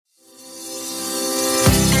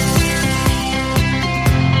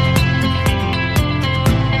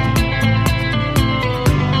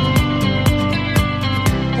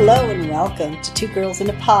Welcome to Two Girls in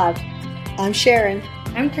a Pod. I'm Sharon.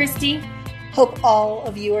 I'm Christy. Hope all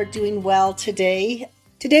of you are doing well today.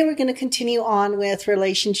 Today we're going to continue on with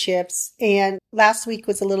relationships, and last week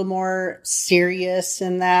was a little more serious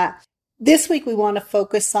in that. This week we want to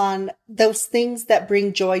focus on those things that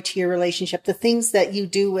bring joy to your relationship, the things that you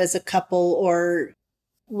do as a couple, or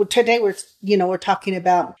today we're talking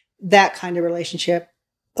about that kind of relationship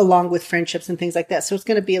along with friendships and things like that. So it's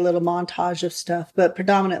going to be a little montage of stuff, but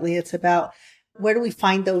predominantly it's about where do we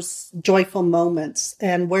find those joyful moments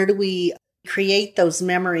and where do we create those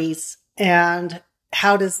memories and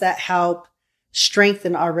how does that help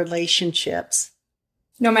strengthen our relationships?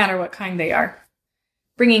 No matter what kind they are.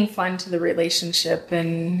 Bringing fun to the relationship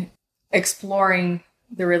and exploring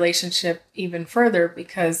the relationship even further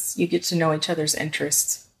because you get to know each other's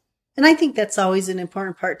interests. And I think that's always an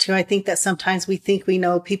important part too. I think that sometimes we think we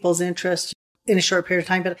know people's interests in a short period of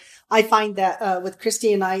time, but I find that with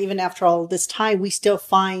Christy and I, even after all this time, we still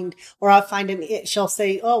find, or I'll find she'll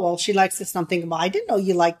say, oh, well, she likes this. And I'm thinking, well, I didn't know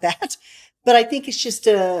you like that. But I think it's just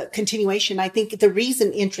a continuation. I think the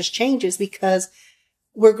reason interest changes because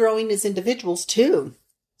we're growing as individuals too.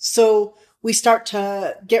 So we start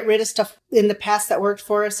to get rid of stuff in the past that worked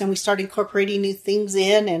for us and we start incorporating new things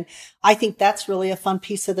in. And I think that's really a fun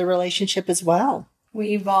piece of the relationship as well.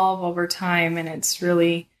 We evolve over time and it's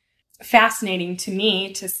really fascinating to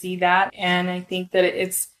me to see that. And I think that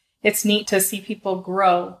it's neat to see people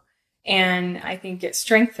grow. And I think it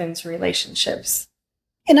strengthens relationships.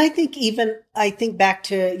 And I think back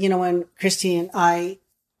to, when Christy and I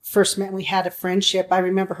first met, we had a friendship. I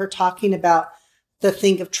remember her talking about the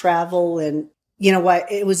thing of travel and, why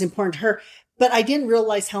it was important to her. But I didn't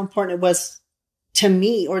realize how important it was to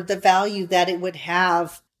me or the value that it would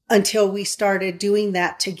have until we started doing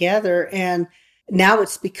that together. And now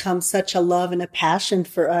it's become such a love and a passion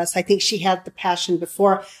for us. I think she had the passion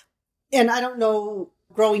before. And I don't know,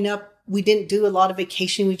 growing up, we didn't do a lot of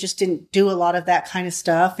vacation. We just didn't do a lot of that kind of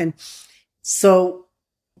stuff. And so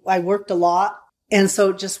I worked a lot. And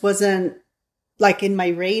so it just wasn't like in my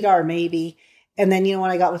radar maybe. And then, when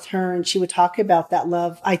I got with her and she would talk about that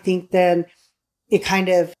love, I think then it kind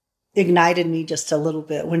of ignited me just a little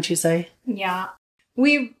bit, wouldn't you say? Yeah.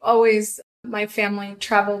 My family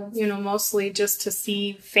traveled, mostly just to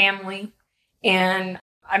see family. And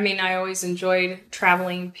I always enjoyed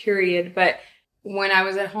traveling, period. But when I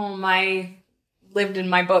was at home, I lived in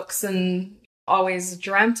my books and always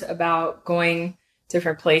dreamt about going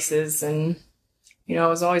different places. And, it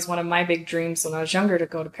was always one of my big dreams when I was younger to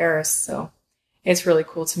go to Paris. So it's really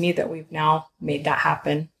cool to me that we've now made that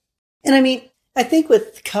happen. And I think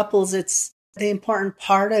with couples, it's the important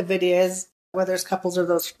part of it is whether it's couples or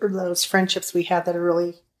those friendships we have that are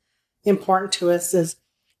really important to us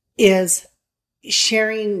is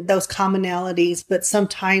sharing those commonalities. But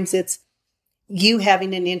sometimes it's you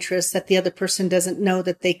having an interest that the other person doesn't know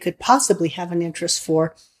that they could possibly have an interest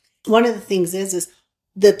for. One of the things is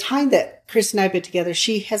the time that Chris and I have been together,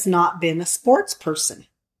 she has not been a sports person.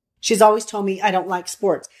 She's always told me, I don't like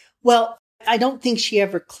sports. Well, I don't think she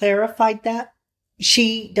ever clarified that.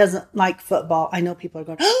 She doesn't like football. I know people are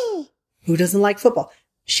going, oh, who doesn't like football?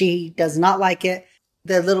 She does not like it.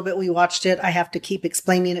 The little bit we watched it, I have to keep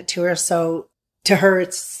explaining it to her. So to her,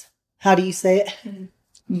 it's, how do you say it?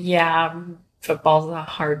 Yeah, football's a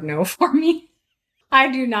hard no for me.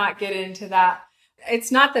 I do not get into that.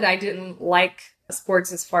 It's not that I didn't like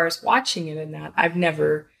sports as far as watching it and that. I've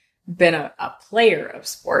never been a player of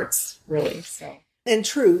sports, really. So and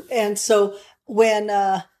true. And so when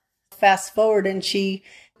fast forward and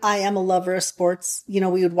I am a lover of sports. We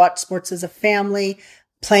would watch sports as a family.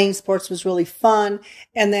 Playing sports was really fun.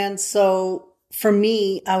 And then so for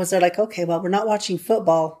me, I was there like, okay, well, we're not watching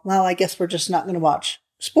football. Well, I guess we're just not going to watch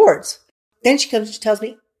sports. Then she comes and tells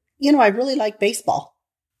me, I really like baseball.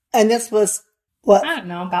 And this was what? I don't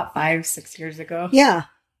know, about 5-6 years ago. Yeah.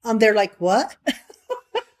 They're like, what?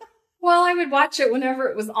 Well, I would watch it whenever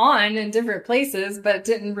it was on in different places, but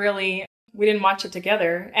we didn't watch it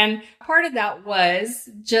together. And part of that was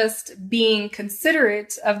just being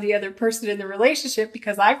considerate of the other person in the relationship,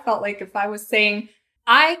 because I felt like if I was saying,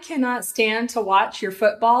 I cannot stand to watch your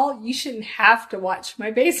football, you shouldn't have to watch my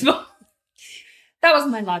baseball. That was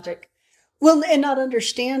my logic. Well, and not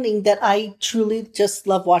understanding that I truly just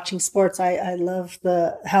love watching sports. I love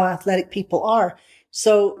how athletic people are.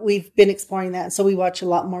 So we've been exploring that. So we watch a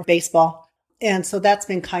lot more baseball. And so that's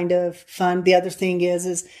been kind of fun. The other thing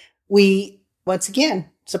is we, once again,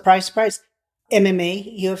 surprise, surprise,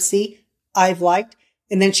 MMA, UFC, I've liked.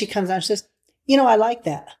 And then she comes out and says, I like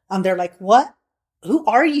that. They're like, what? Who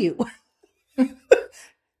are you?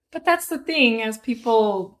 But that's the thing, as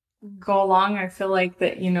people go along, I feel like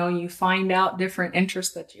that, you find out different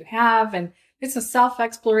interests that you have, and it's a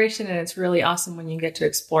self-exploration, and it's really awesome when you get to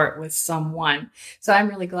explore it with someone. So I'm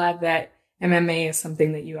really glad that MMA is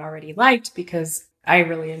something that you already liked, because I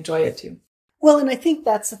really enjoy it too. Well, and I think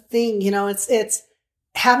that's the thing, it's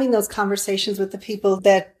having those conversations with the people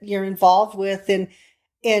that you're involved with,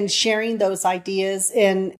 and sharing those ideas.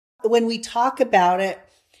 And when we talk about it,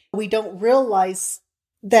 we don't realize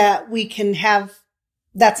that we can have,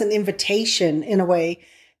 that's an invitation in a way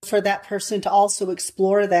for that person to also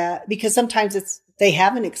explore that, because sometimes they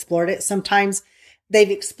haven't explored it. Sometimes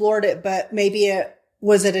they've explored it, but maybe it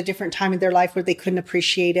was at a different time in their life where they couldn't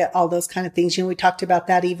appreciate it, all those kind of things. We talked about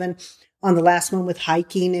that even on the last one with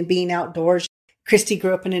hiking and being outdoors. Christy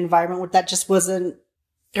grew up in an environment where that just wasn't.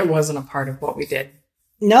 It wasn't a part of what we did.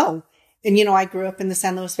 No. And, I grew up in the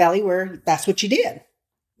San Luis Valley where that's what you did.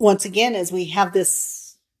 Once again, as we have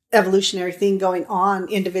this evolutionary thing going on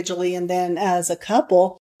individually and then as a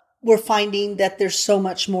couple, we're finding that there's so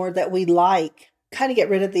much more that we like. Kind of get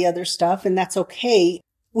rid of the other stuff, and that's okay.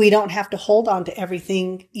 We don't have to hold on to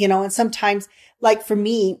everything, and sometimes, like for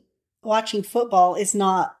me, watching football is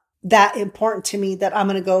not that important to me that I'm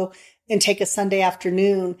going to go and take a Sunday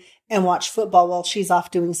afternoon and watch football while she's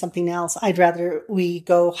off doing something else. I'd rather we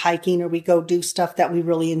go hiking or we go do stuff that we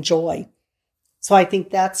really enjoy. So I think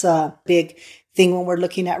that's a big thing when we're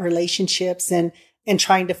looking at relationships and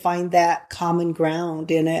trying to find that common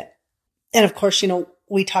ground in it. And of course,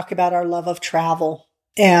 we talk about our love of travel,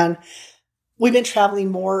 and we've been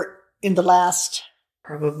traveling more in the last.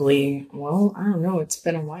 Probably, well, I don't know. It's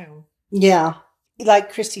been a while. Yeah.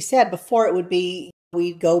 Like Christy said, before it would be,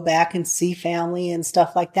 we'd go back and see family and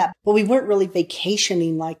stuff like that, but we weren't really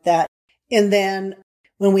vacationing like that. And then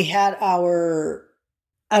when we had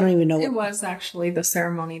I don't even know. It was actually the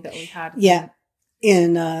ceremony that we had. Yeah.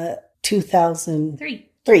 In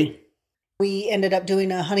 2003. We ended up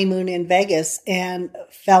doing a honeymoon in Vegas and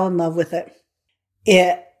fell in love with it.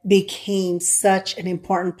 It became such an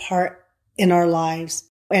important part in our lives.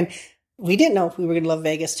 And we didn't know if we were going to love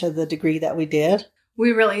Vegas to the degree that we did.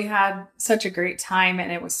 We really had such a great time,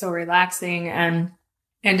 and it was so relaxing, and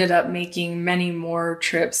ended up making many more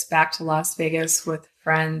trips back to Las Vegas with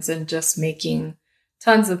friends and just making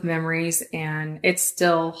tons of memories. And it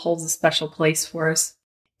still holds a special place for us.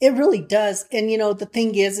 It really does. And, the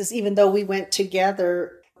thing is even though we went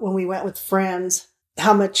together, when we went with friends,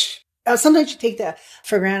 how much, sometimes you take that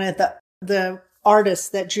for granted. The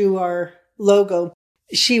artist that drew our logo,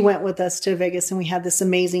 she went with us to Vegas and we had this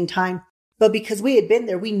amazing time. But because we had been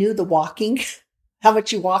there, we knew the walking, how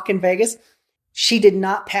much you walk in Vegas. She did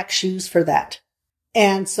not pack shoes for that.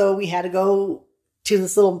 And so we had to go to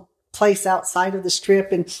this little place outside of the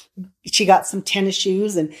strip, and she got some tennis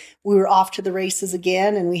shoes, and we were off to the races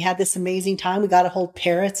again. And we had this amazing time. We got to hold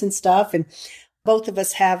parrots and stuff. And both of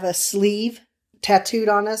us have a sleeve tattooed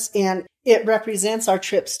on us, and it represents our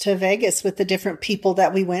trips to Vegas with the different people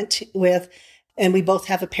that we went with. And we both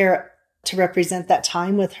have a parrot to represent that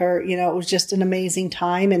time with her. It was just an amazing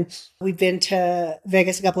time. And we've been to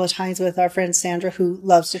Vegas a couple of times with our friend Sandra, who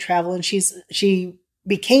loves to travel. And she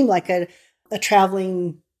became like a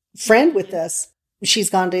traveling friend with us.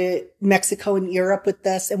 She's gone to Mexico and Europe with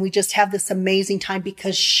us. And we just have this amazing time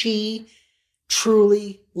because she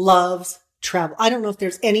truly loves travel. I don't know if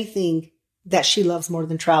there's anything that she loves more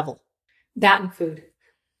than travel. That and food.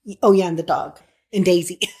 Oh yeah. And the dog and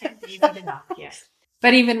Daisy. Daisy the dog, yes.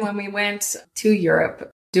 But even when we went to Europe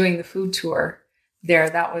doing the food tour there,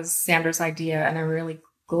 that was Sandra's idea. And I'm really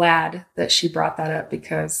glad that she brought that up,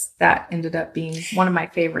 because that ended up being one of my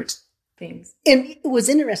favorite things. And it was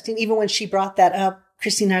interesting, even when she brought that up,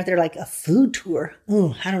 Christine and I, they're like, a food tour?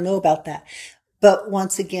 I don't know about that. But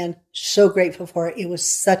once again, so grateful for it. It was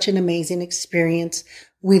such an amazing experience.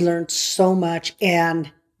 We learned so much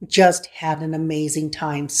and just had an amazing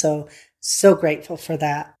time. So grateful for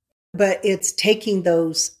that. But it's taking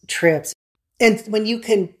those trips. And when you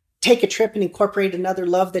can take a trip and incorporate another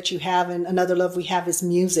love that you have, and another love we have is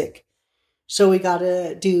music. So we got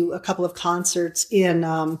to do a couple of concerts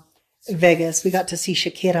in Vegas. We got to see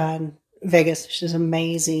Shakira in Vegas, which is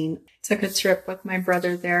amazing. Took a trip with my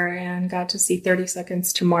brother there and got to see 30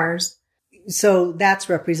 Seconds to Mars. So that's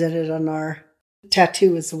represented on our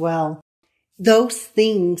tattoo as well. Those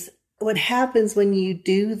things, what happens when you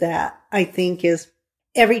do that, I think, is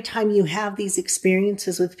every time you have these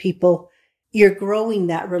experiences with people, you're growing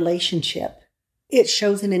that relationship. It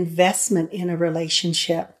shows an investment in a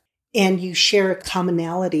relationship, and you share a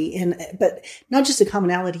commonality, but not just a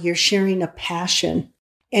commonality, you're sharing a passion,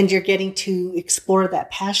 and you're getting to explore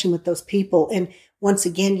that passion with those people. And once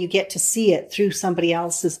again, you get to see it through somebody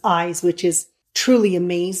else's eyes, which is truly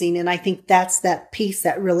amazing. And I think that's that piece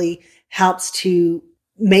that really helps to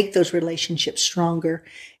make those relationships stronger.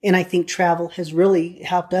 And I think travel has really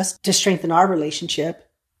helped us to strengthen our relationship.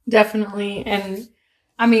 Definitely. And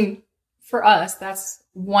I mean, for us, that's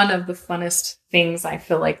one of the funnest things I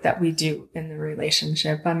feel like that we do in the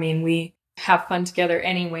relationship. I mean, we have fun together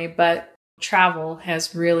anyway, but travel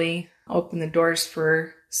has really opened the doors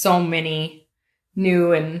for so many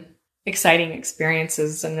new and exciting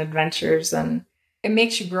experiences and adventures. And it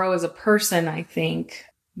makes you grow as a person, I think,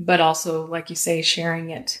 but also, like you say, sharing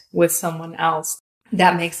it with someone else.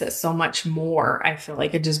 That makes it so much more. I feel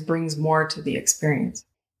like it just brings more to the experience.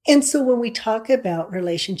 And so when we talk about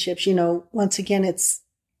relationships, once again,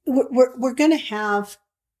 we're going to have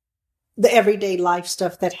the everyday life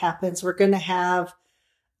stuff that happens. We're going to have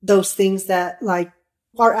those things that like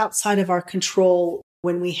are outside of our control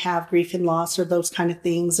when we have grief and loss or those kind of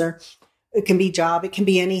things, or it can be job, it can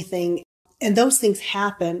be anything. And those things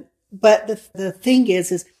happen. But the thing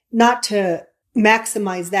is not to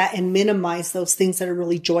maximize that and minimize those things that are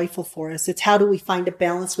really joyful for us. It's how do we find a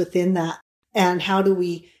balance within that? And how do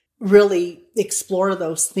we really explore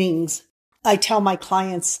those things? I tell my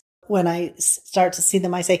clients when I start to see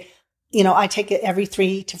them, I say, I take it every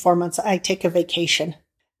 3 to 4 months, I take a vacation.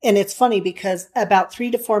 And it's funny because about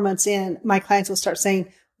 3 to 4 months in, my clients will start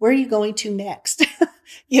saying, where are you going to next?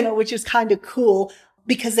 Which is kind of cool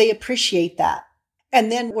because they appreciate that.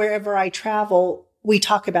 And then wherever I travel, we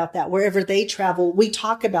talk about that. Wherever they travel, we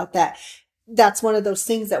talk about that. That's one of those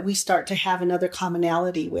things that we start to have another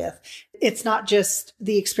commonality with. It's not just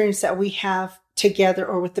the experience that we have together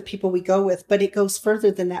or with the people we go with, but it goes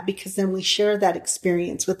further than that because then we share that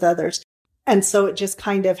experience with others. And so it just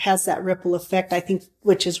kind of has that ripple effect, I think,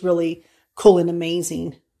 which is really cool and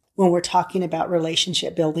amazing when we're talking about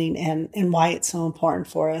relationship building and why it's so important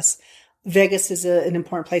for us. Vegas is an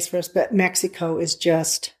important place for us, but Mexico is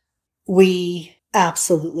just, it's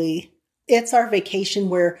our vacation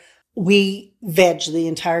where we veg the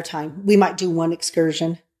entire time. We might do one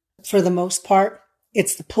excursion. For the most part,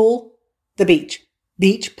 it's the pool, the beach,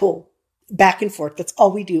 pool, back and forth. That's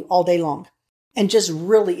all we do all day long. And just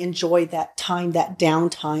really enjoy that time, that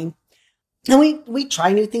downtime. And we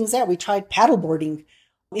try new things there. We tried paddleboarding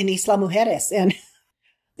in Isla Mujeres, and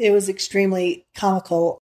it was extremely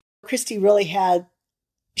comical. Christy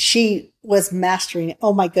she was mastering it.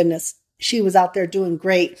 Oh my goodness. She was out there doing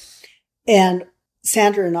great. And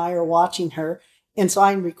Sandra and I are watching her. And so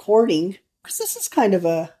I'm recording because this is kind of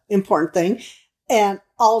a important thing. And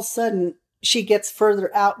all of a sudden she gets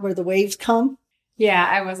further out where the waves come. Yeah,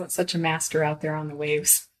 I wasn't such a master out there on the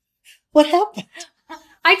waves. What happened?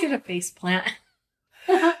 I did a face plant.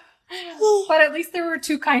 But at least there were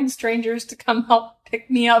 2 kind strangers to come help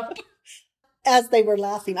pick me up. As they were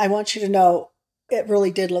laughing, I want you to know it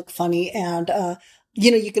really did look funny. And,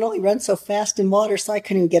 you can only run so fast in water, so I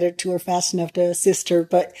couldn't get her to her fast enough to assist her.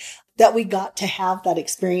 But that we got to have that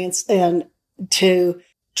experience and to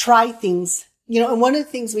try things, and one of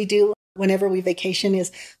the things we do whenever we vacation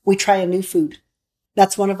is we try a new food.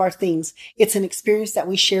 That's one of our things. It's an experience that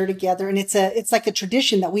we share together, and it's like a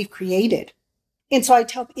tradition that we've created. And so I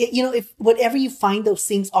tell, if whatever you find those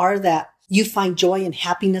things are that you find joy and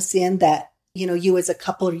happiness in, that, you as a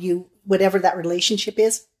couple or you, whatever that relationship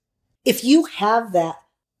is, if you have that,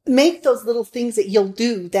 make those little things that you'll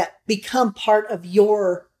do that become part of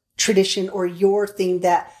your tradition or your thing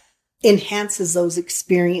that enhances those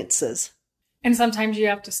experiences. And sometimes you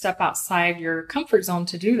have to step outside your comfort zone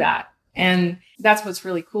to do that. And that's what's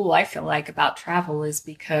really cool, I feel like, about travel is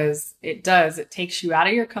because it takes you out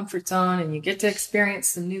of your comfort zone and you get to experience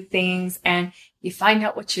some new things and you find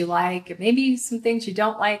out what you like and maybe some things you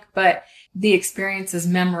don't like, but the experience is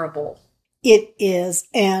memorable. It is.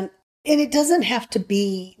 And it doesn't have to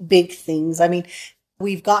be big things. I mean,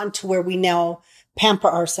 we've gotten to where we now pamper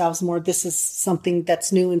ourselves more. This is something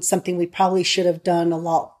that's new and something we probably should have done a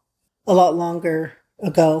lot longer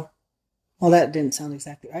ago. Well, that didn't sound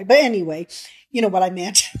exactly right. But anyway, you know what I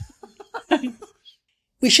meant.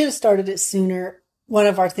 We should have started it sooner. One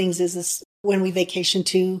of our things is this, when we vacation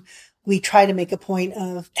too, we try to make a point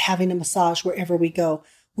of having a massage wherever we go.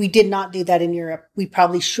 We did not do that in Europe. We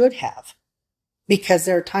probably should have, because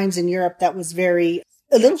there are times in Europe that was a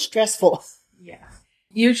little stressful. Yeah.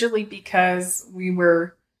 Usually because we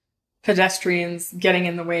were pedestrians getting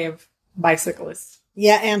in the way of bicyclists.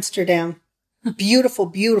 Yeah, Amsterdam. Beautiful,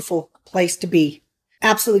 beautiful place to be.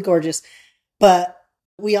 Absolutely gorgeous. But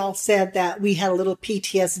we all said that we had a little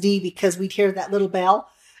PTSD because we'd hear that little bell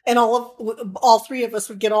and all 3 of us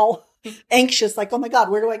would get all anxious, like, oh my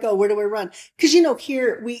God, where do I go? Where do I run? Because,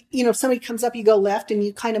 here if somebody comes up, you go left and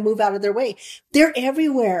you kind of move out of their way. They're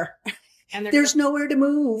everywhere. And there's nowhere to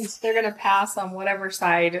move. They're going to pass on whatever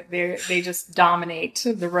side. They just dominate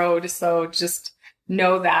the road. So just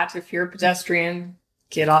know that if you're a pedestrian,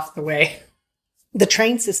 get off the way. The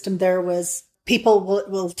train system there was, people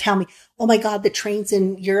will tell me, oh my God, the trains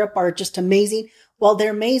in Europe are just amazing. Well,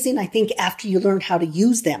 they're amazing, I think, after you learn how to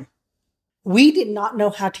use them. We did not know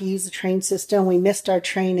how to use the train system. We missed our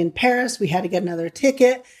train in Paris. We had to get another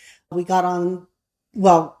ticket. We got on,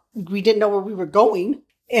 well, we didn't know where we were going.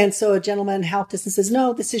 And so a gentleman helped us and says,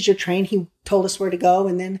 no, this is your train. He told us where to go.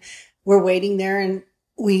 And then we're waiting there and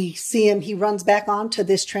we see him. He runs back onto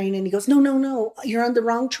this train and he goes, no, you're on the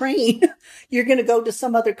wrong train. You're going to go to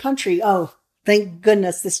some other country. Oh, thank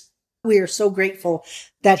goodness. We are so grateful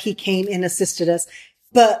that he came and assisted us.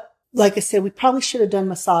 But like I said, we probably should have done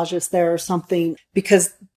massages there or something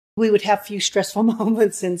because we would have few stressful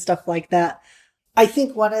moments and stuff like that. I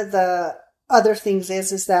think one of the other things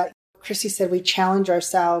is that Christy said we challenge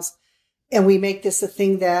ourselves and we make this a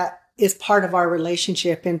thing that is part of our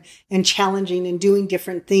relationship and challenging and doing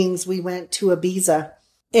different things. We went to Ibiza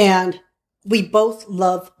and we both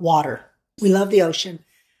love water. We love the ocean,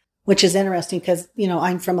 which is interesting because,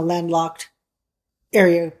 I'm from a landlocked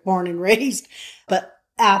area, born and raised, but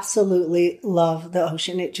absolutely love the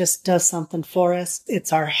ocean. It just does something for us.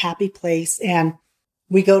 It's our happy place. And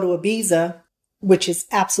we go to Ibiza, which is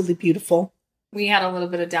absolutely beautiful. We had a little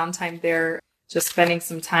bit of downtime there, just spending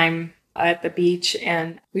some time at the beach,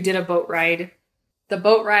 and we did a boat ride. The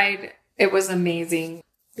boat ride, it was amazing.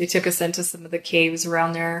 They took us into some of the caves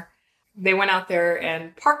around there. They went out there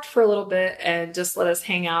and parked for a little bit and just let us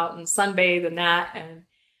hang out and sunbathe and that. And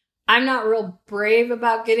I'm not real brave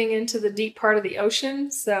about getting into the deep part of the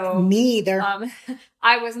ocean. So me either.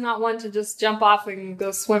 I was not one to just jump off and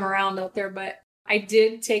go swim around out there, but I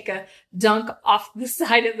did take a dunk off the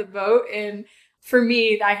side of the boat. And for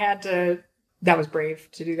me, that was brave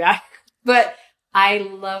to do that. But I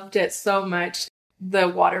loved it so much. The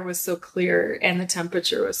water was so clear and the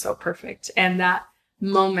temperature was so perfect. And that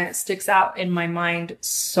moment sticks out in my mind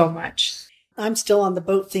so much. I'm still on the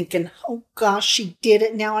boat thinking, oh gosh, she did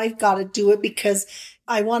it. Now I've got to do it because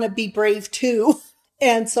I want to be brave too.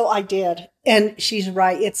 And so I did. And she's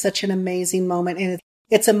right. It's such an amazing moment. And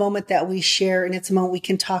it's a moment that we share and it's a moment we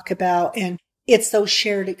can talk about. And it's those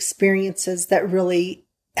shared experiences that really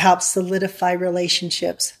help solidify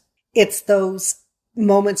relationships. It's those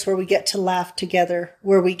moments where we get to laugh together,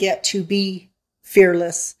 where we get to be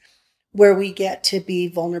fearless, where we get to be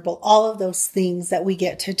vulnerable. All of those things that we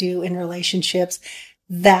get to do in relationships,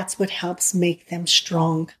 that's what helps make them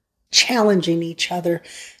strong. Challenging each other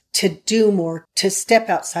to do more, to step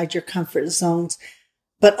outside your comfort zones,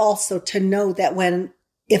 but also to know that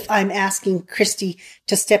if I'm asking Christy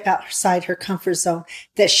to step outside her comfort zone,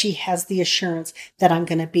 that she has the assurance that I'm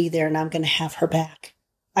going to be there and I'm going to have her back.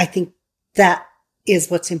 I think that is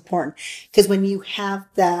what's important. Because when you have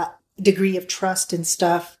that degree of trust and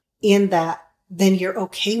stuff in that, then you're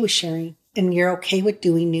okay with sharing and you're okay with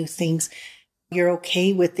doing new things. You're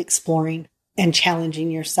okay with exploring and challenging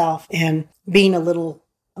yourself and being a little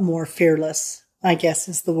more fearless, I guess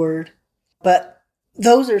is the word. But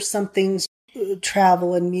those are some things,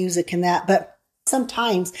 travel and music and that. But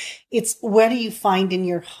sometimes it's what do you find in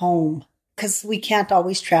your home? Because we can't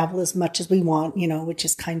always travel as much as we want, which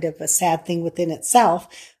is kind of a sad thing within itself.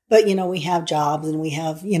 But, we have jobs and we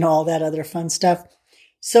have, all that other fun stuff.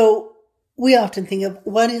 So we often think of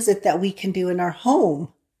what is it that we can do in our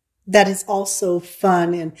home that is also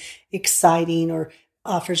fun and exciting or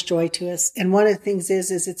offers joy to us. And one of the things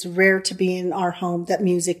is it's rare to be in our home that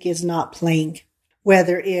music is not playing,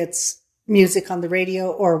 whether it's music on the radio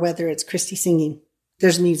or whether it's Christy singing.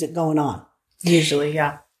 There's music going on. Usually,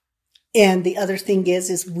 yeah. And the other thing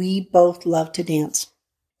is we both love to dance.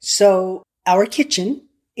 So our kitchen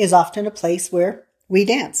is often a place where we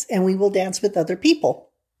dance and we will dance with other people.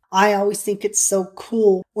 I always think it's so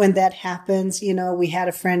cool when that happens. We had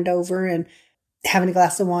a friend over and having a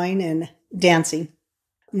glass of wine and dancing.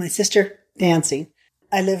 My sister dancing.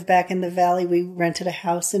 I live back in the valley. We rented a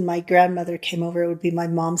house and my grandmother came over. It would be my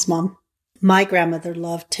mom's mom. My grandmother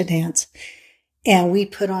loved to dance and we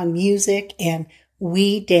put on music and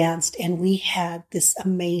we danced and we had this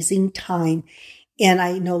amazing time. And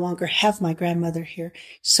I no longer have my grandmother here.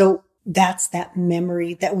 So that's that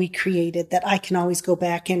memory that we created that I can always go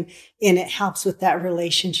back and it helps with that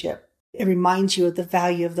relationship. It reminds you of the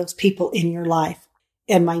value of those people in your life.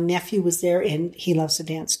 And my nephew was there and he loves to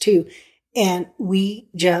dance too. And we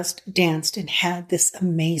just danced and had this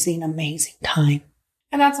amazing, amazing time.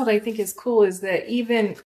 And that's what I think is cool is that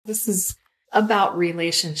even this is about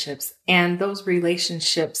relationships and those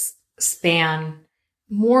relationships span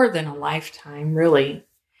more than a lifetime, really.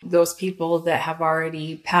 those people that have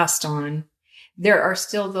already passed on, there are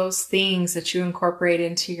still those things that you incorporate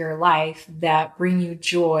into your life that bring you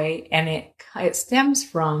joy. And it stems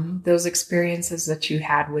from those experiences that you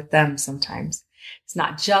had with them sometimes. It's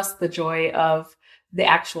not just the joy of the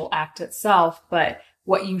actual act itself, but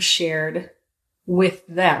what you shared with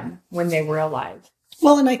them when they were alive.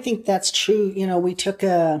 Well, and I think that's true. We took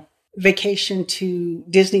a vacation to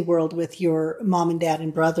Disney World with your mom and dad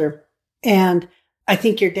and brother. And I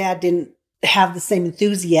think your dad didn't have the same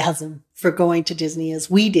enthusiasm for going to Disney as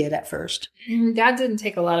we did at first. Dad didn't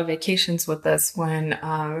take a lot of vacations with us when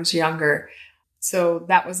I was younger. So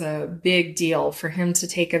that was a big deal for him to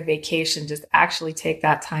take a vacation, just actually take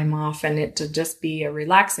that time off and it to just be a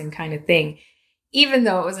relaxing kind of thing, even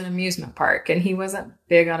though it was an amusement park and he wasn't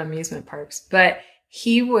big on amusement parks. But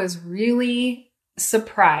he was really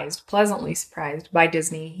pleasantly surprised by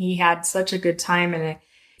Disney. He had such a good time and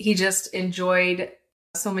he just enjoyed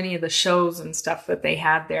so many of the shows and stuff that they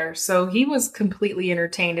had there. So he was completely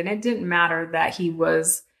entertained, and it didn't matter that he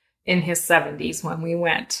was in his 70s when we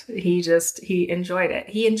went. He enjoyed it.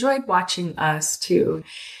 He enjoyed watching us too,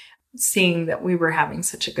 seeing that we were having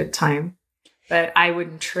such a good time. But I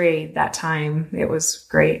wouldn't trade that time. It was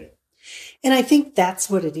great. And I think that's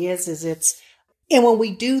what it is and when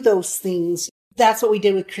we do those things, that's what we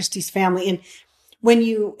did with Christy's family. And when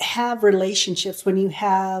you have relationships, when you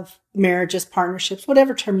have marriages, partnerships,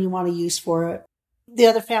 whatever term you want to use for it, the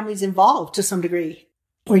other family's involved to some degree,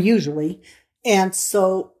 or usually. And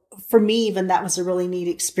so for me, even that was a really neat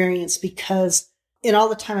experience because in all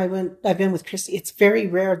the time I've been with Christy, it's very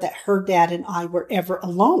rare that her dad and I were ever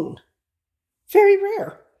alone. Very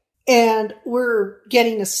rare. And we're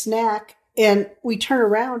getting a snack and we turn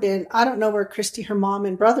around and I don't know where Christy, her mom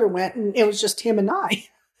and brother went. And it was just him and I.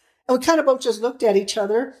 And we kind of both just looked at each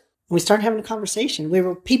other and we started having a conversation. We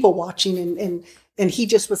were people watching and he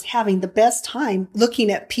just was having the best time looking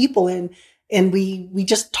at people and we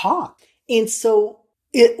just talked. And so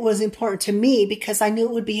it was important to me because I knew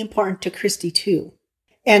it would be important to Christy too.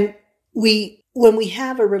 And when we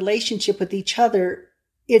have a relationship with each other,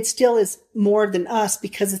 it still is more than us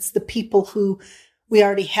because it's the people who we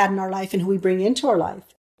already had in our life and who we bring into our life.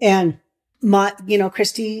 And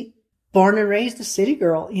Christy, born and raised a city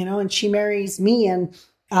girl, and she marries me. And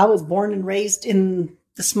I was born and raised in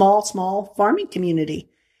the small farming community.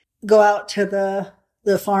 Go out to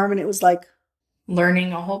the farm and it was like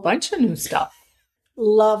learning a whole bunch of new stuff.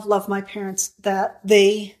 Love my parents that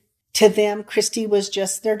to them, Christy was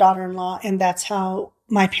just their daughter-in-law. And that's how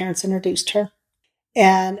my parents introduced her.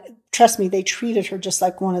 And trust me, they treated her just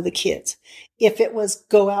like one of the kids. If it was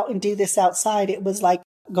go out and do this outside, it was like,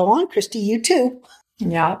 go on, Christy, you too.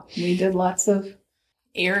 Yeah, we did lots of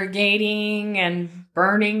irrigating and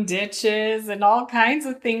burning ditches and all kinds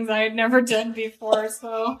of things I had never done before.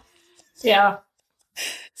 So, yeah.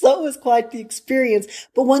 So it was quite the experience.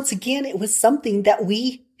 But once again, it was something that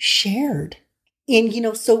we shared. And,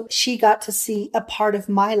 so she got to see a part of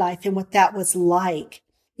my life and what that was like.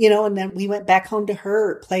 And then we went back home to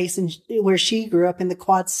her place and where she grew up in the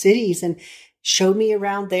Quad Cities and showed me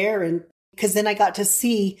around there. And because then I got to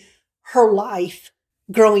see her life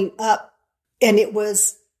growing up. And it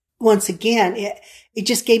was, once again, it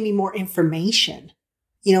just gave me more information,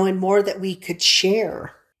 and more that we could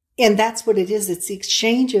share. And that's what it is. It's the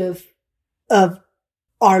exchange of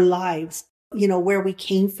our lives, where we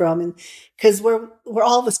came from. And because where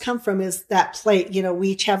all of us come from is that place, we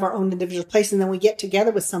each have our own individual place and then we get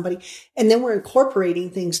together with somebody and then we're incorporating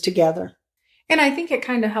things together. And I think it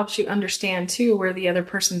kind of helps you understand too, where the other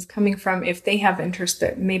person's coming from. If they have interests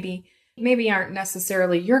that maybe aren't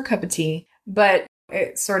necessarily your cup of tea, but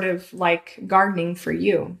it's sort of like gardening for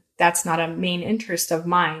you. That's not a main interest of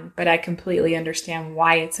mine, but I completely understand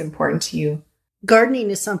why it's important to you. Gardening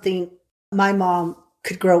is something my mom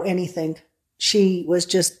could grow anything. She was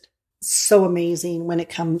just so amazing when it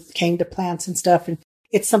came to plants and stuff. And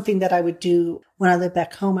it's something that I would do when I lived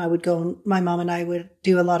back home. I would go, my mom and I would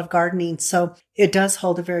do a lot of gardening. So it does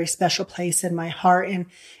hold a very special place in my heart.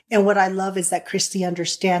 And what I love is that Christy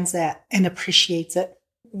understands that and appreciates it,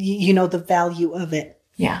 the value of it.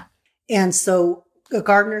 Yeah. And so a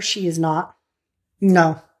gardener, she is not.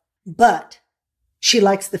 No, but she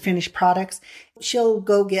likes the finished products. She'll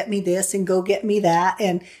go get me this and go get me that.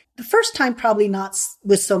 And the first time, probably not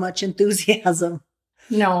with so much enthusiasm.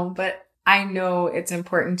 No, but I know it's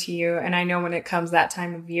important to you. And I know when it comes that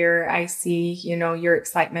time of year, I see, your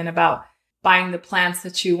excitement about buying the plants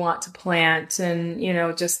that you want to plant and,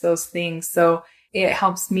 just those things. So it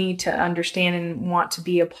helps me to understand and want to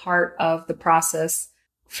be a part of the process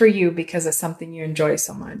for you because it's something you enjoy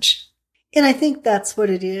so much. And I think that's what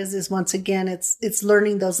it is once again, it's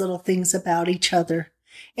learning those little things about each other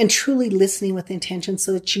and truly listening with intention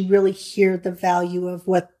so that you really hear the value of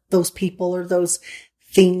what those people or those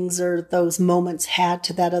things or those moments had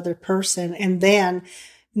to that other person. And then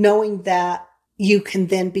knowing that you can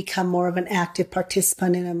then become more of an active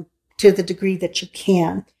participant in them to the degree that you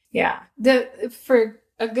can. Yeah. For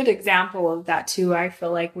a good example of that too, I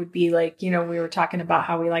feel like would be like, we were talking about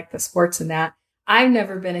how we like the sports and that. I've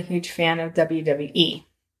never been a huge fan of WWE,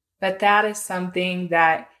 but that is something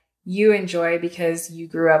that you enjoy because you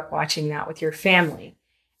grew up watching that with your family.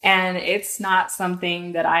 And it's not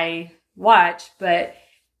something that I watch, but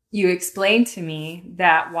you explained to me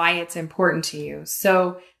that why it's important to you.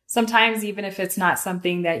 So sometimes even if it's not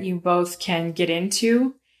something that you both can get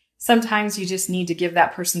into, sometimes you just need to give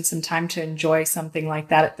that person some time to enjoy something like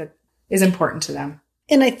that that is important to them.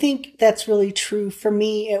 And I think that's really true. For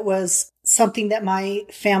me, it was something that my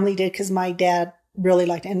family did because my dad really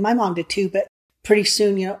liked it. And my mom did too. But pretty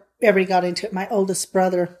soon, everybody got into it. My oldest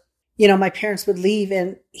brother, my parents would leave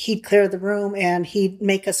and he'd clear the room and he'd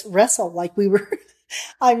make us wrestle like we were,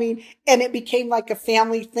 and it became like a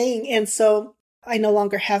family thing. And so I no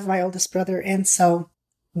longer have my oldest brother. And so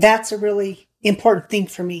that's a really important thing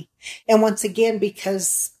for me. And once again,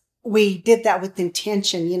 because we did that with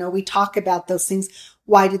intention, we talk about those things.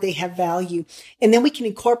 Why do they have value? And then we can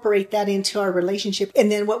incorporate that into our relationship.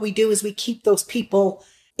 And then what we do is we keep those people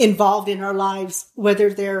involved in our lives,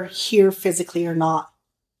 whether they're here physically or not.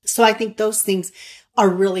 So I think those things are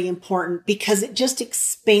really important because it just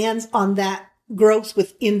expands on that growth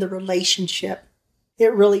within the relationship.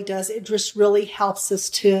 It really does. It just really helps us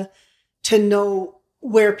to know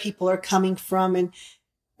where people are coming from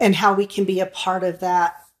and how we can be a part of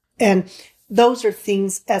that. And those are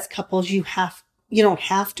things as couples you don't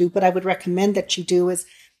have to, but I would recommend that you do is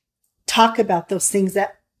talk about those things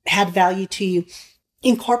that had value to you,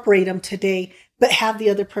 incorporate them today, but have the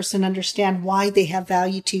other person understand why they have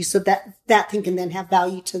value to you so that that thing can then have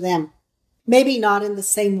value to them. Maybe not in the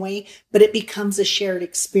same way, but it becomes a shared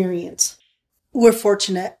experience. We're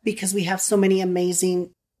fortunate because we have so many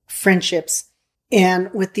amazing friendships.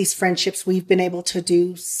 And with these friendships, we've been able to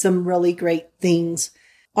do some really great things.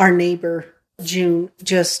 Our neighbor, June,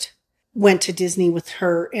 just went to Disney with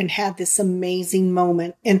her and had this amazing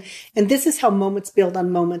moment. And this is how moments build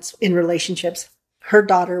on moments in relationships. Her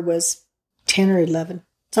daughter was 10 or 11,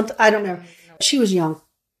 something, I don't know. She was young.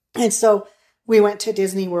 And so we went to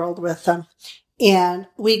Disney World with them and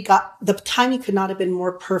the timing could not have been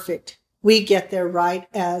more perfect. We get there right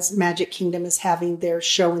as Magic Kingdom is having their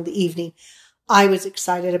show in the evening. I was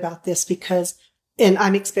excited about this and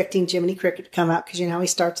I'm expecting Jiminy Cricket to come out because he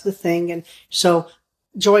starts the thing. And so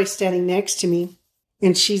Joy's standing next to me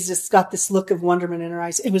and she's just got this look of wonderment in her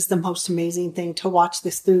eyes. It was the most amazing thing to watch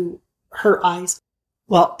this through her eyes.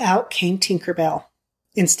 Well, out came Tinkerbell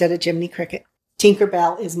instead of Jiminy Cricket.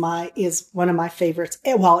 Tinkerbell is one of my favorites.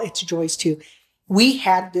 Well, it's Joy's too. We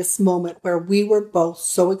had this moment where we were both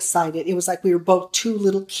so excited. It was like we were both two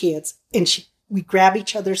little kids and we grab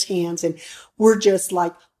each other's hands and we're just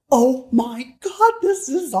like, oh my God, this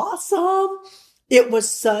is awesome. It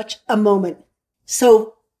was such a moment.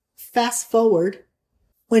 So fast forward,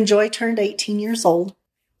 when Joy turned 18 years old.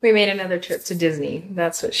 We made another trip to Disney.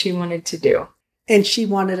 That's what she wanted to do. And she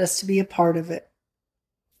wanted us to be a part of it.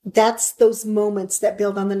 That's those moments that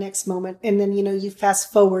build on the next moment. And then, you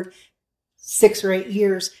fast forward 6 or 8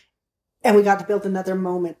 years and we got to build another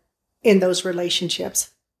moment in those relationships.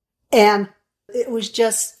 And it was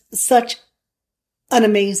just such an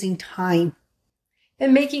amazing time.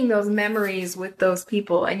 And making those memories with those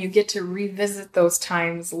people and you get to revisit those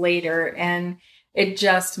times later. And it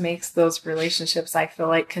just makes those relationships, I feel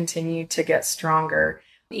like, continue to get stronger.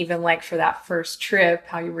 Even like for that first trip,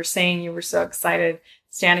 how you were saying you were so excited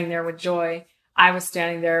standing there with Joy. I was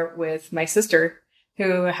standing there with my sister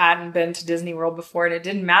who hadn't been to Disney World before. And it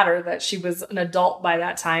didn't matter that she was an adult by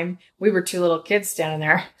that time. We were two little kids standing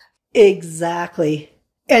there. Exactly.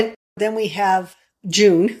 And then we have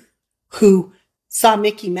June, who saw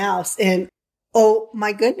Mickey Mouse and oh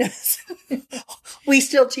my goodness, we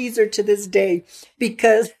still tease her to this day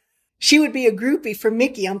because she would be a groupie for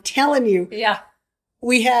Mickey. I'm telling you. Yeah.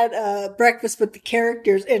 We had breakfast with the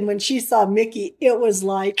characters and when she saw Mickey, it was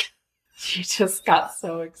like. She just got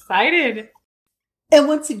so excited. And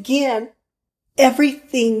once again,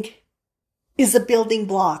 everything is a building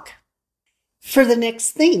block for the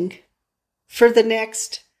next thing, for the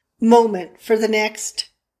next moment, for the next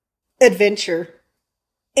adventure.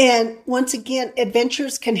 And once again,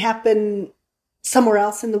 adventures can happen somewhere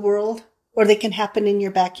else in the world, or they can happen in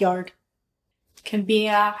your backyard. Can be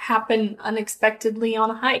happen unexpectedly on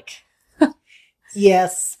a hike.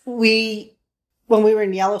 Yes. When we were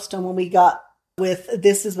in Yellowstone, when we got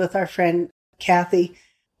this is with our friend Kathy,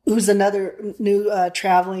 who's another new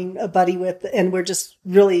traveling buddy with, and we're just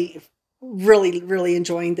really, really, really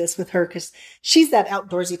enjoying this with her because she's that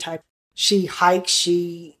outdoorsy type. She hikes,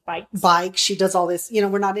 she bikes, she does all this.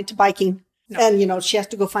 We're not into biking. No. And, she has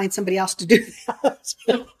to go find somebody else to do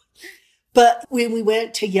that. But when we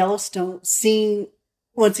went to Yellowstone,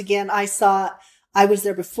 once again, I was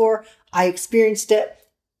there before, I experienced it,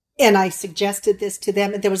 and I suggested this to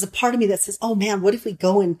them. And there was a part of me that says, oh man, what if we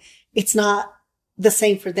go and it's not the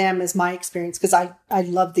same for them as my experience? Because I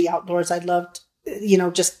loved the outdoors. I loved,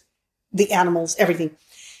 just the animals, everything.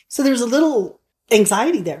 So there's a little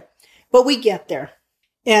anxiety there. But we get there.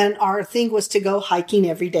 And our thing was to go hiking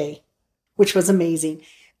every day, which was amazing.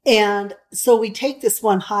 And so we take this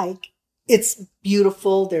one hike. It's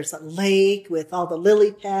beautiful. There's a lake with all the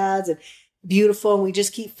lily pads and beautiful. And we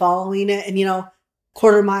just keep following it. And,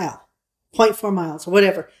 quarter mile, 0.4 miles or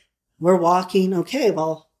whatever. We're walking. Okay,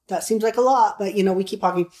 well, that seems like a lot. But, we keep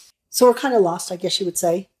walking. So we're kind of lost, I guess you would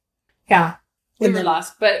say. Yeah, we were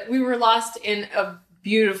lost. But we were lost in a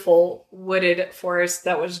beautiful wooded forest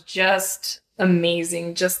that was just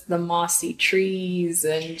amazing. Just the mossy trees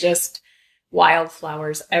and just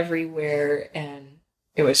wildflowers everywhere. And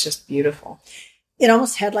it was just beautiful. It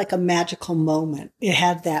almost had like a magical moment. It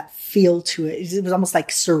had that feel to it. It was almost like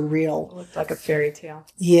surreal. It looked like a fairy tale.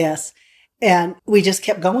 Yes. And we just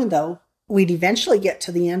kept going though. We'd eventually get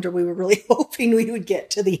to the end, or we were really hoping we would get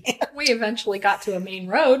to the end. We eventually got to a main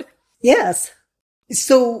road. Yes.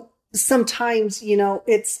 So sometimes,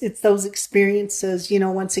 it's those experiences,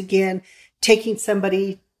 once again, taking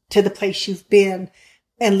somebody to the place you've been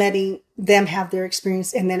and letting them have their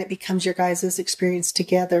experience. And then it becomes your guys' experience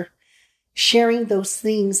together. Sharing those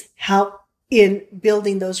things, how in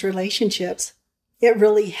building those relationships, it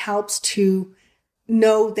really helps to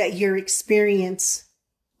know that your experience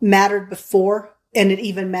mattered before and it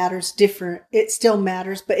even matters different. It still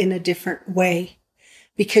matters, but in a different way.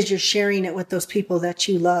 Because you're sharing it with those people that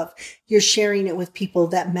you love. You're sharing it with people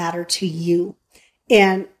that matter to you.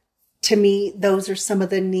 And to me, those are some of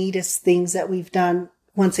the neatest things that we've done.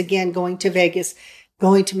 Once again, going to Vegas,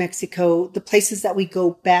 going to Mexico, the places that we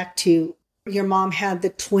go back to. Your mom had the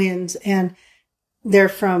twins and they're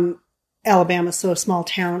from Alabama, so a small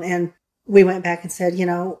town. And we went back and said,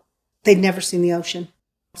 they'd never seen the ocean.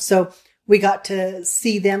 So we got to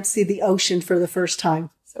see them see the ocean for the first time.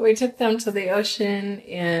 So we took them to the ocean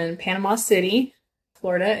in Panama City,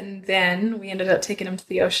 Florida, and then we ended up taking them to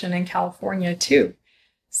the ocean in California too.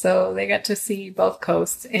 So they got to see both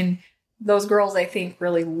coasts. And those girls, I think,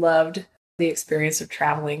 really loved the experience of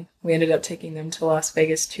traveling. We ended up taking them to Las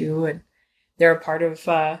Vegas too. And they're a part of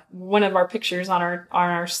one of our pictures on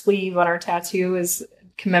our sleeve, on our tattoo,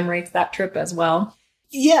 commemorates that trip as well.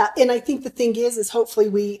 Yeah. And I think the thing is hopefully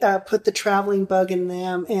we put the traveling bug in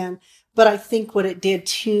them. But I think what it did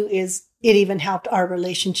too is it even helped our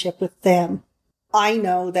relationship with them. I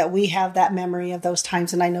know that we have that memory of those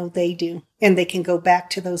times, and I know they do, and they can go back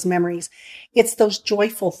to those memories. It's those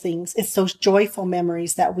joyful things. It's those joyful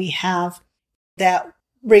memories that we have that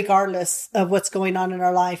regardless of what's going on in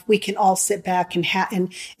our life, we can all sit back and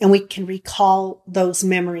we can recall those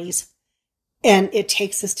memories. And it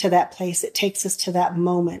takes us to that place. It takes us to that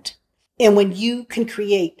moment. And when you can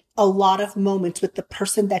create a lot of moments with the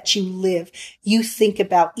person that you live, you think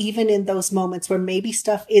about even in those moments where maybe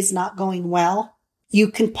stuff is not going well,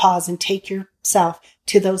 you can pause and take yourself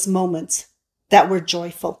to those moments that were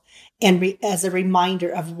joyful and as a reminder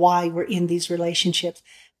of why we're in these relationships.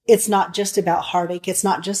 It's not just about heartache. It's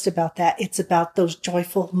not just about that. It's about those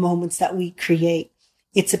joyful moments that we create.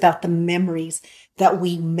 It's about the memories that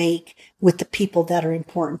we make with the people that are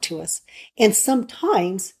important to us. And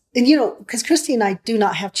sometimes, and because Christy and I do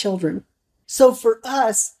not have children. So for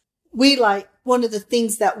us, one of the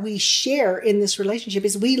things that we share in this relationship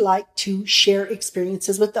is we like to share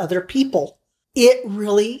experiences with other people. It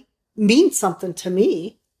really means something to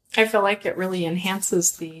me. I feel like it really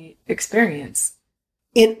enhances the experience.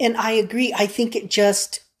 And I agree. I think it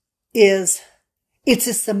just it's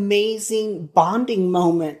this amazing bonding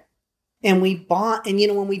moment. And we bond, and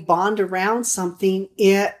when we bond around something,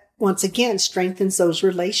 it once again strengthens those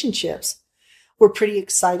relationships. We're pretty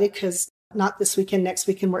excited because not this weekend, next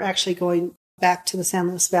weekend, we're actually going back to the San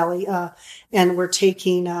Luis Valley. And we're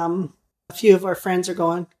taking, a few of our friends are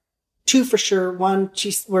going, 2 for sure. One,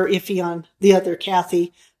 we're iffy on the other,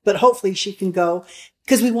 Kathy, but hopefully she can go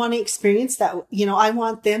because we want to experience that. I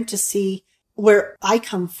want them to see where I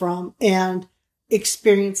come from and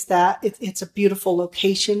experience that. It's a beautiful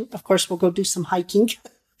location. Of course, we'll go do some hiking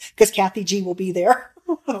because Kathy G will be there.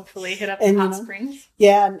 Hopefully hit up And, the hot springs.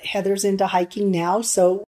 Yeah, and Heather's into hiking now.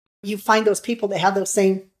 So you find those people that have those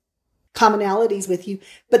same commonalities with you.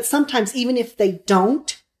 But sometimes, even if they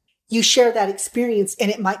don't, you share that experience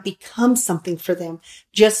and it might become something for them.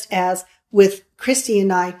 Just as with Christy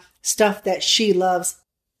and I, stuff that she loves,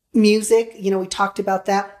 music, we talked about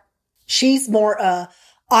that. She's more,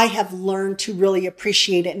 I have learned to really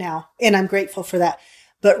appreciate it now. And I'm grateful for that.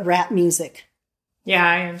 But rap music. Yeah,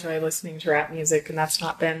 I enjoy listening to rap music. And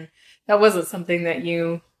that wasn't something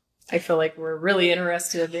that I feel like we're really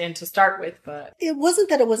interested in to start with, but it wasn't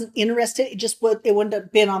that I wasn't interested. It wouldn't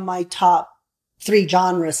have been on my top 3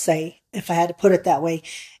 genres, say, if I had to put it that way.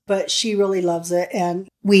 But she really loves it. And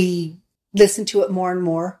we listen to it more and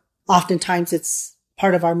more. Oftentimes it's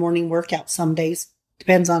part of our morning workout some days.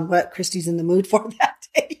 Depends on what Christy's in the mood for that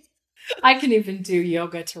day. I can even do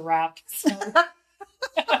yoga to rap. So.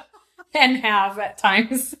 And have at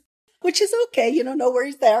times. Which is okay. No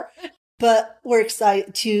worries there. But we're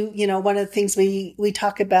excited to, one of the things we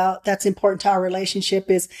talk about that's important to our relationship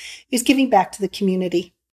is giving back to the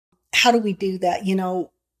community. How do we do that?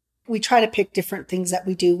 We try to pick different things that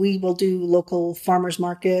we do. We will do local farmers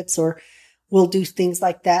markets or we'll do things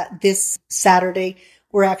like that. This Saturday,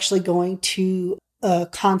 we're actually going to a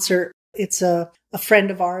concert. It's a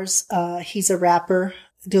friend of ours. He's a rapper.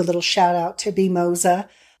 Do a little shout out to B. Moza.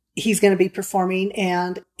 He's going to be performing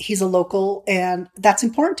and he's a local and that's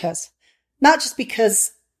important to us. Not just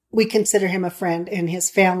because we consider him a friend and his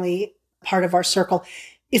family part of our circle.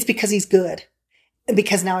 It's because he's good. And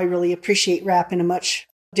because now I really appreciate rap in a much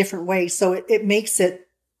different way. So it makes it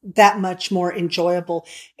that much more enjoyable.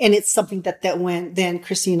 And it's something that then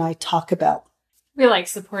Chrissy and I talk about. We like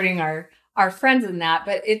supporting our friends in that,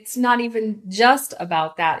 but it's not even just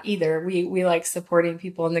about that either. We like supporting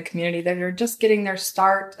people in the community that are just getting their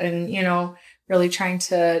start and, really trying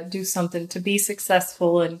to do something to be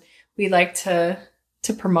successful. And we like to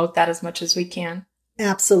promote that as much as we can.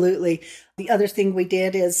 Absolutely. The other thing we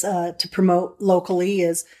did is to promote locally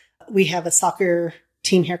is we have a soccer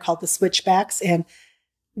team here called the Switchbacks. And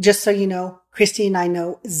just so you know, Christy and I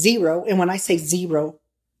know zero. And when I say zero,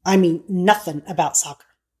 I mean nothing about soccer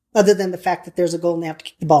other than the fact that there's a goal and they have to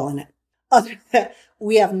kick the ball in it. Other than that,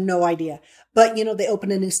 we have no idea. But, they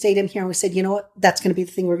opened a new stadium here and we said, you know what, that's going to be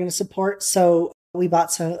the thing we're going to support. So we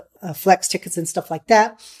bought some flex tickets and stuff like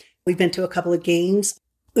that. We've been to a couple of games.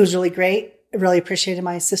 It was really great. I really appreciated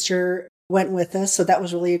my sister went with us. So that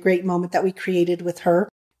was really a great moment that we created with her.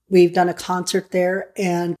 We've done a concert there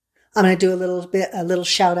and I'm going to do a little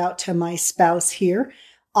shout out to my spouse here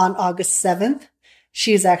on August 7th.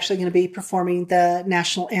 She is actually going to be performing the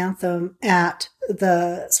national anthem at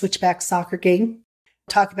the Switchback soccer game.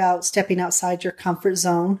 Talk about stepping outside your comfort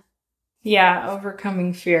zone. Yeah,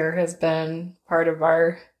 overcoming fear has been part of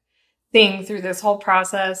our thing through this whole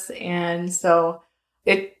process. And so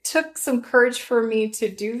it took some courage for me to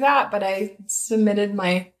do that, but I submitted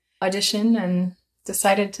my audition and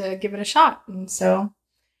decided to give it a shot. And so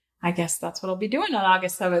I guess that's what I'll be doing on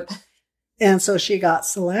August 7th. And so she got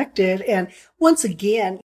selected. And once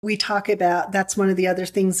again, we talk about, that's one of the other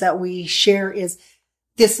things that we share is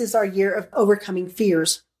this is our year of overcoming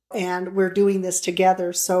fears. And we're doing this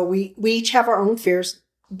together. So we each have our own fears.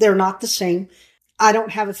 They're not the same. I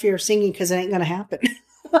don't have a fear of singing because it ain't going to happen.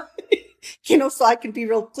 So I can be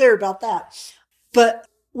real clear about that. But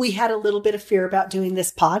we had a little bit of fear about doing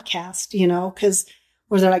this podcast, because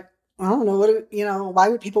they're like, I don't know, why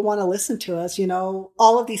would people want to listen to us?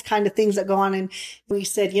 All of these kind of things that go on. And we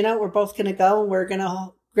said, we're both going to go and we're going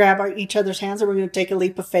to grab each other's hands and we're going to take a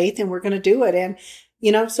leap of faith and we're going to do it. And,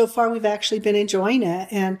 so far we've actually been enjoying it.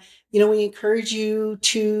 And, we encourage you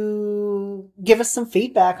to give us some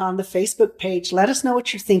feedback on the Facebook page. Let us know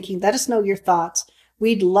what you're thinking. Let us know your thoughts.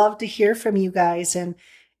 We'd love to hear from you guys. And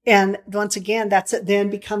once again, that's it then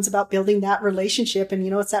becomes about building that relationship. And,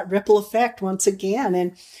 it's that ripple effect once again.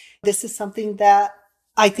 And this is something that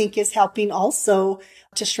I think is helping also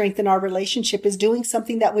to strengthen our relationship is doing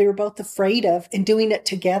something that we were both afraid of and doing it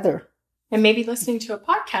together. And maybe listening to a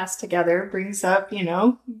podcast together brings up,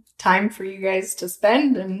 time for you guys to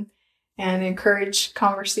spend and encourage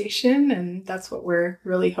conversation. And that's what we're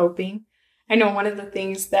really hoping. I know one of the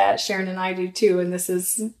things that Sharon and I do too, and this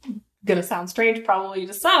is going to sound strange probably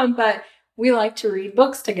to some, but we like to read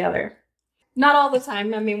books together. Not all the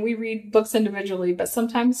time. I mean, we read books individually, but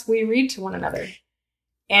sometimes we read to one another.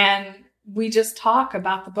 And we just talk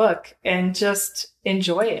about the book and just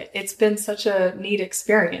enjoy it. It's been such a neat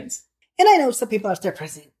experience. And I know some people out there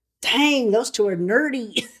saying, dang, those two are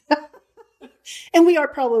nerdy. And we are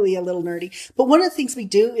probably a little nerdy. But one of the things we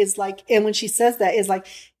do is and when she says that is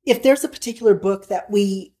if there's a particular book that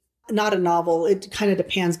we not a novel. It kind of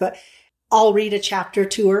depends, but I'll read a chapter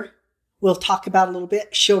to her. We'll talk about it a little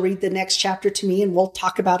bit. She'll read the next chapter to me and we'll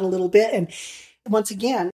talk about it a little bit. And once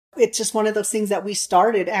again, it's just one of those things that we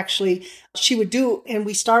started. Actually, she would do, and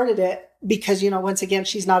we started it because, once again,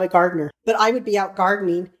 she's not a gardener, but I would be out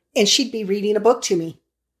gardening and she'd be reading a book to me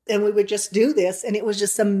and we would just do this. And it was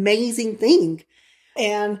just an amazing thing.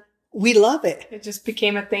 And we love it. It just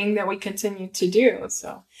became a thing that we continued to do.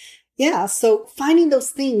 So, yeah. So finding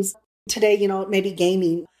those things today, maybe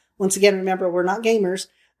gaming. Once again, remember, we're not gamers,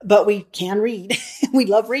 but we can read. We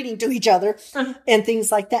love reading to each other and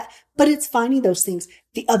things like that. But it's finding those things.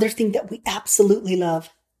 The other thing that we absolutely love,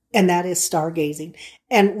 and that is stargazing.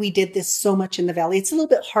 And we did this so much in the valley. It's a little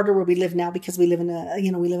bit harder where we live now because we live in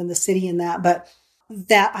we live in the city and that. But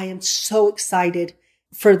that I am so excited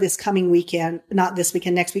for this coming weekend, not this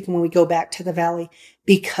weekend, next weekend when we go back to the valley,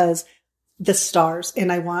 because the stars,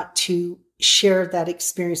 and I want to share that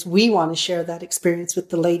experience. We want to share that experience with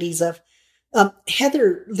the ladies of,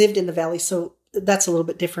 Heather lived in the valley, so that's a little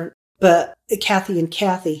bit different, but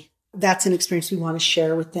Kathy, that's an experience we want to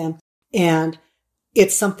share with them. And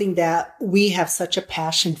it's something that we have such a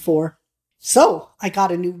passion for. So I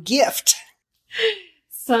got a new gift.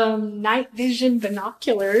 Some night vision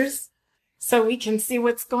binoculars so we can see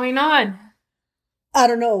what's going on. I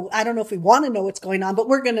don't know if we want to know what's going on, but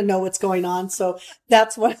we're going to know what's going on. So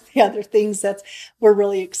that's one of the other things that we're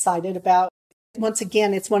really excited about. Once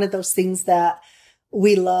again, it's one of those things that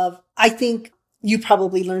we love. I think you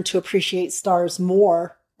probably learn to appreciate stars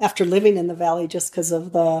more after living in the valley just because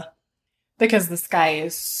the sky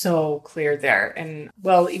is so clear there. And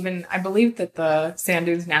well, even I believe that the Sand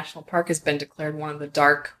Dunes National Park has been declared one of the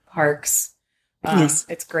dark parks. Yes.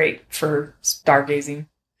 It's great for stargazing.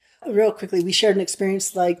 Real quickly, we shared an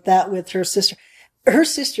experience like that with her sister. Her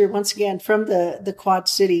sister, once again, from the Quad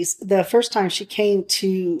Cities, the first time she came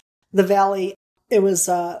to the valley, it was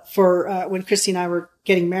for when Christy and I were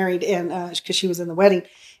getting married, and because she was in the wedding.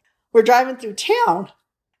 We're driving through town,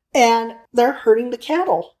 and they're herding the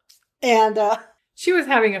cattle. And she was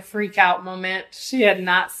having a freak out moment. She had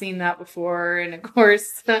not seen that before. And of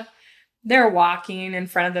course, they're walking in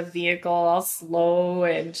front of the vehicle all slow.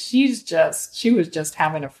 And she was just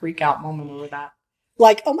having a freak out moment over that.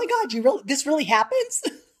 Like, oh my God, this really happens?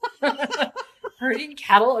 Herding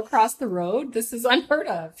cattle across the road? This is unheard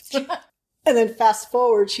of. And then fast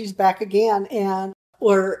forward, she's back again. And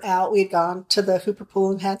we're out. We'd gone to the Hooper Pool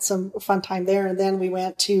and had some fun time there. And then we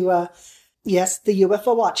went to... yes, the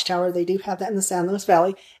UFO Watchtower. They do have that in the San Luis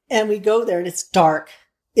Valley. And we go there and it's dark.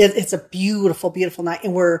 It's a beautiful, beautiful night.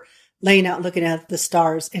 And we're laying out looking at the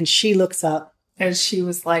stars. And she looks up. And she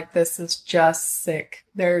was like, this is just sick.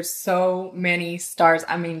 There's so many stars.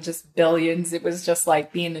 I mean, just billions. It was just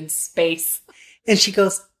like being in space. And she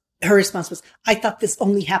goes, her response was, I thought this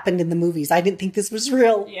only happened in the movies. I didn't think this was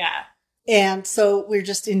real. Yeah. And so we're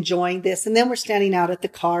just enjoying this. And then we're standing out at the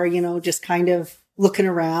car, just kind of looking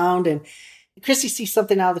around, and Christy sees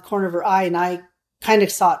something out of the corner of her eye, and I kind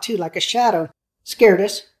of saw it too, like a shadow. Scared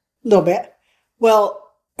us a little bit.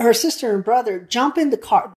 Well, her sister and brother jump in the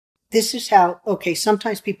car. This is how,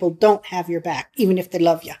 sometimes people don't have your back, even if they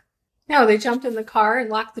love you. No, they jumped in the car and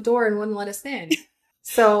locked the door and wouldn't let us in.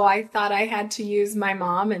 So I thought I had to use my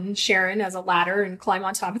mom and Sharon as a ladder and climb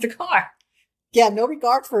on top of the car. Yeah, no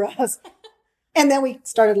regard for us. And then we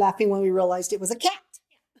started laughing when we realized it was a cat.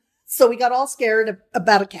 So we got all scared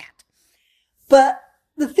about a cat. But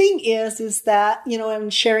the thing is that,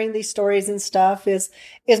 and sharing these stories and stuff is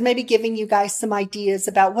maybe giving you guys some ideas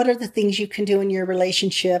about what are the things you can do in your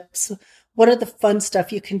relationships. What are the fun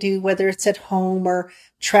stuff you can do, whether it's at home or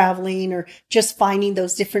traveling or just finding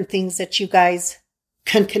those different things that you guys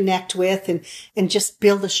can connect with and just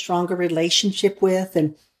build a stronger relationship with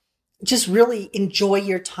and just really enjoy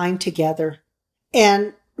your time together.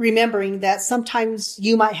 And remembering that sometimes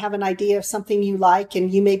you might have an idea of something you like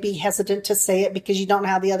and you may be hesitant to say it because you don't know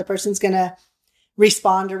how the other person's going to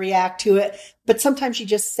respond or react to it. But sometimes you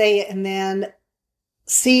just say it and then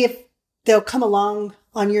see if they'll come along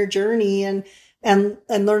on your journey and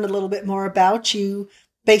learn a little bit more about you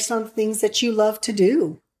based on the things that you love to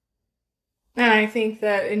do. And I think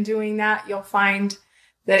that in doing that, you'll find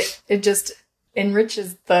that it just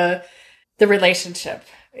enriches the relationship.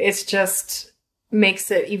 It's just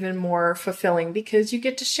makes it even more fulfilling because you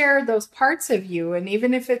get to share those parts of you. And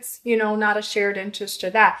even if it's, not a shared interest or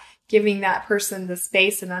that, giving that person the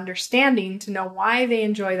space and understanding to know why they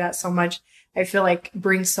enjoy that so much, I feel like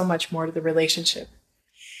brings so much more to the relationship.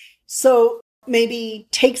 So maybe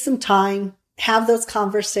take some time, have those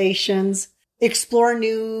conversations, explore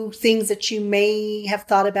new things that you may have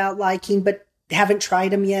thought about liking, but haven't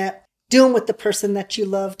tried them yet. doing with the person that you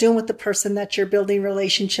love, doing with the person that you're building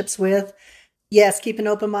relationships with. Yes, keep an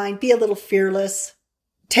open mind, be a little fearless,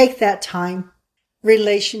 take that time.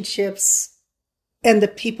 Relationships and the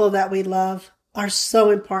people that we love are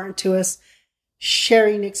so important to us.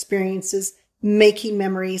 Sharing experiences, making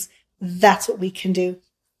memories, that's what we can do.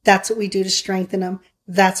 That's what we do to strengthen them.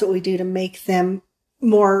 That's what we do to make them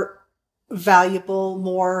more valuable,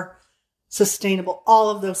 more sustainable, all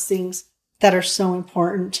of those things that are so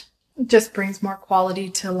important. It just brings more quality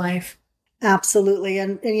to life. Absolutely.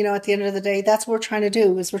 And, at the end of the day, that's what we're trying to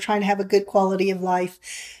do, is we're trying to have a good quality of life.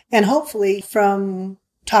 And hopefully from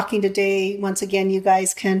talking today, once again, you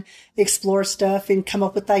guys can explore stuff and come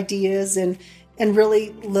up with ideas and really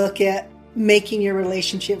look at making your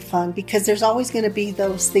relationship fun, because there's always going to be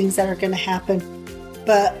those things that are going to happen,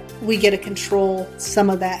 but we get to control some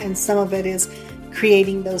of that. And some of it is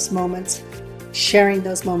creating those moments, sharing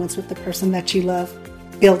those moments with the person that you love,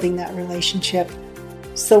 building that relationship.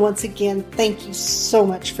 So once again, thank you so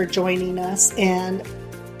much for joining us, and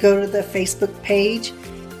go to the Facebook page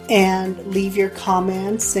and leave your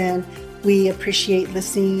comments, and we appreciate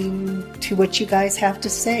listening to what you guys have to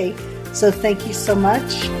say. So thank you so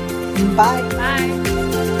much. Bye. Bye.